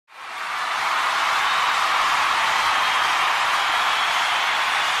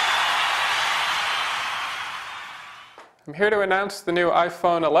I'm here to announce the new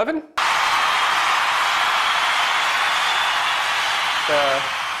iPhone 11.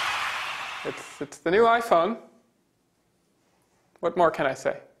 It's the new iPhone. What more can I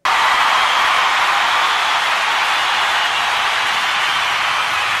say?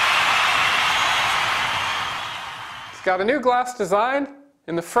 It's got a new glass design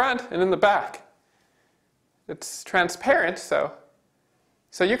in the front and in the back. It's transparent, so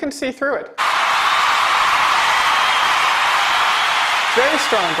you can see through it. Very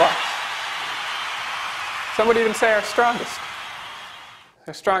strong glass. Some would even say our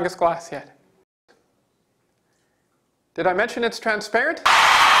strongest glass yet. Did I mention it's transparent?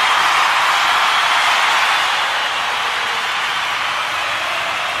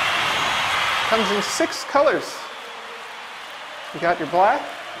 Comes in 6 colors. You got your black,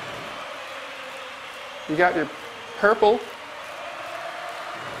 you got your purple.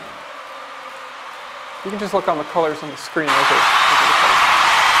 You can just look on the colors on the screen. Those are the colors.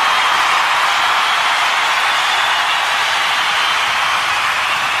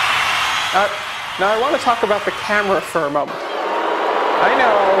 Now I want to talk about the camera for a moment. I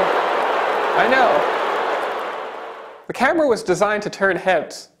know. The camera was designed to turn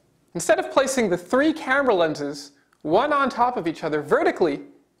heads. Instead of placing the 3 camera lenses, one on top of each other vertically,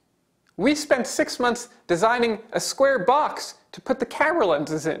 we spent 6 months designing a square box to put the camera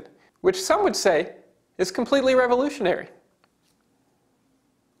lenses in, which some would say is completely revolutionary.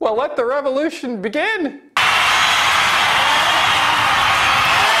 Well, let the revolution begin!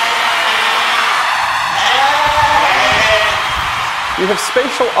 You have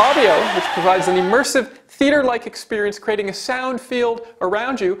spatial audio, which provides an immersive theater-like experience, creating a sound field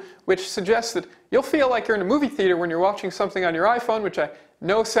around you, which suggests that you'll feel like you're in a movie theater when you're watching something on your iPhone, which I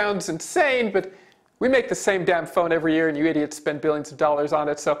know sounds insane, but we make the same damn phone every year and you idiots spend billions of dollars on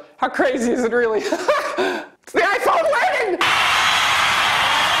it, so how crazy is it really? It's the iPhone 11!